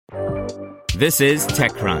This is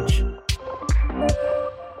TechCrunch.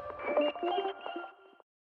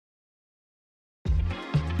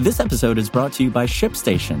 This episode is brought to you by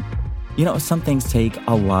ShipStation. You know, some things take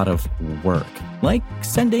a lot of work, like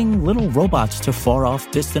sending little robots to far-off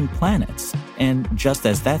distant planets. And just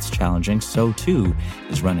as that's challenging, so too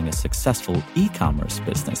is running a successful e-commerce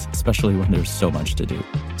business, especially when there's so much to do.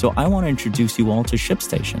 So I want to introduce you all to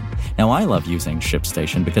ShipStation. Now, I love using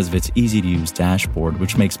ShipStation because of its easy-to-use dashboard,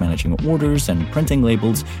 which makes managing orders and printing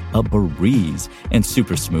labels a breeze and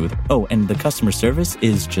super smooth. Oh, and the customer service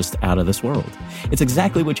is just out of this world. It's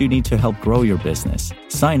exactly what you need to help grow your business.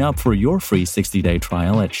 Sign up for your free 60-day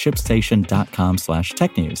trial at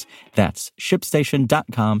shipstation.com/technews. That's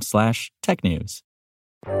shipstation.com/technews.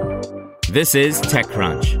 This is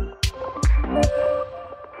TechCrunch.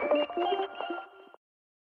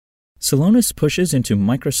 Celonis pushes into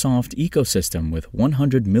Microsoft ecosystem with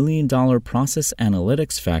 $100 million process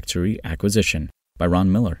analytics factory acquisition by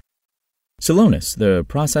Ron Miller. Celonis, the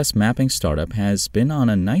process mapping startup, has been on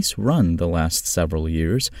a nice run the last several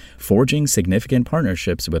years, forging significant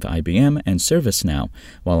partnerships with IBM and ServiceNow,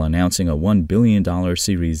 while announcing a $1 billion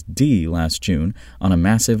Series D last June on a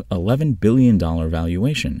massive $11 billion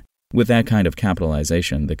valuation. With that kind of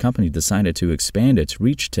capitalization, the company decided to expand its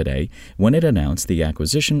reach today when it announced the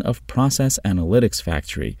acquisition of Process Analytics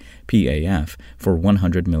Factory, PAF, for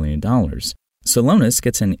 $100 million. Celonis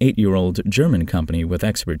gets an 8-year-old German company with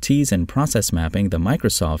expertise in process mapping the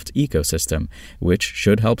Microsoft ecosystem, which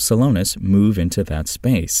should help Celonis move into that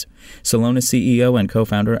space. Celonis CEO and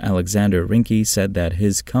co-founder Alexander Rinke said that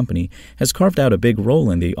his company has carved out a big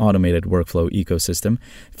role in the automated workflow ecosystem,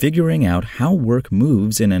 figuring out how work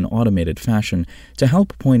moves in an automated fashion to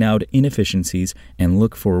help point out inefficiencies and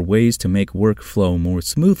look for ways to make work flow more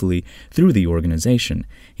smoothly through the organization.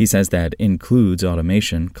 He says that includes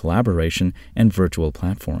automation, collaboration, and virtual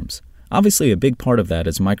platforms. Obviously, a big part of that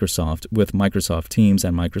is Microsoft with Microsoft Teams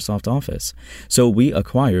and Microsoft Office. So we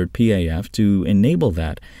acquired PAF to enable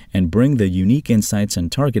that and bring the unique insights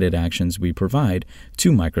and targeted actions we provide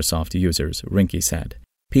to Microsoft users, Rinke said.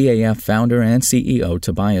 PAF founder and CEO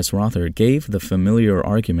Tobias Rother gave the familiar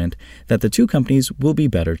argument that the two companies will be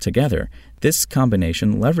better together. This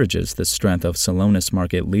combination leverages the strength of Celonis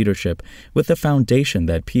market leadership with the foundation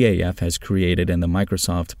that PAF has created in the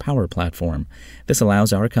Microsoft Power Platform. This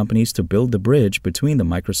allows our companies to build the bridge between the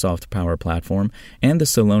Microsoft Power Platform and the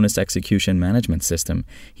Celonis Execution Management System,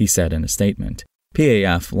 he said in a statement.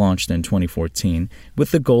 PAF launched in 2014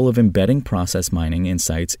 with the goal of embedding process mining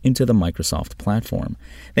insights into the Microsoft platform.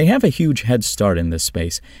 They have a huge head start in this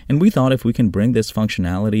space, and we thought if we can bring this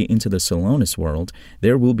functionality into the Celonis world,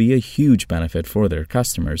 there will be a huge benefit for their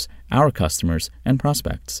customers, our customers, and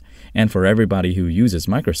prospects, and for everybody who uses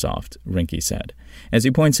Microsoft, Rinke said. As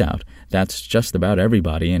he points out, that's just about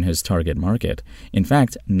everybody in his target market. In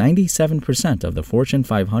fact, 97% of the Fortune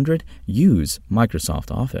 500 use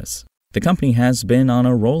Microsoft Office. The company has been on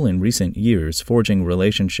a roll in recent years, forging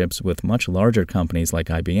relationships with much larger companies like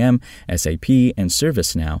IBM, SAP, and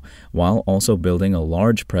ServiceNow, while also building a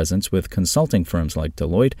large presence with consulting firms like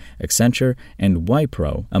Deloitte, Accenture, and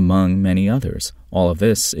Wipro, among many others. All of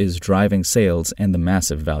this is driving sales and the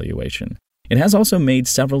massive valuation. It has also made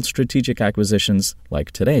several strategic acquisitions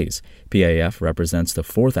like today's. PAF represents the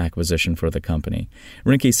fourth acquisition for the company.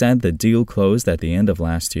 Rinke said the deal closed at the end of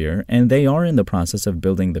last year, and they are in the process of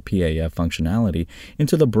building the PAF functionality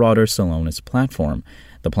into the broader Celonis platform.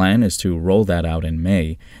 The plan is to roll that out in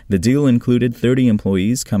May. The deal included 30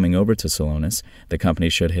 employees coming over to Celonis. The company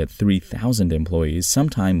should hit 3,000 employees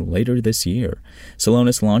sometime later this year.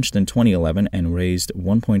 Celonis launched in 2011 and raised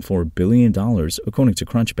 $1.4 billion, according to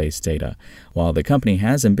Crunchbase data. While the company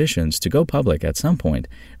has ambitions to go public at some point,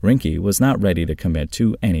 Rinke was not ready to commit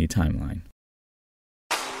to any timeline.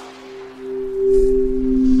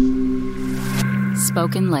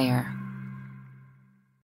 Spoken Layer.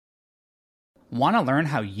 Want to learn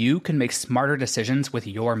how you can make smarter decisions with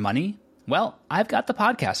your money? Well, I've got the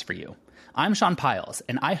podcast for you. I'm Sean Piles,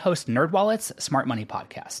 and I host NerdWallet's Smart Money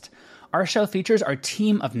Podcast. Our show features our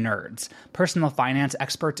team of nerds, personal finance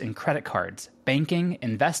experts in credit cards, banking,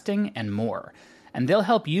 investing, and more. And they'll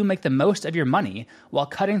help you make the most of your money while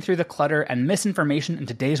cutting through the clutter and misinformation in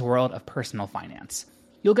today's world of personal finance.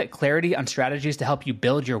 You'll get clarity on strategies to help you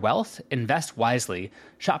build your wealth, invest wisely,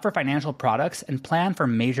 shop for financial products, and plan for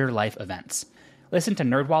major life events. Listen to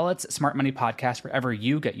NerdWallet's Smart Money Podcast wherever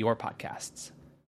you get your podcasts.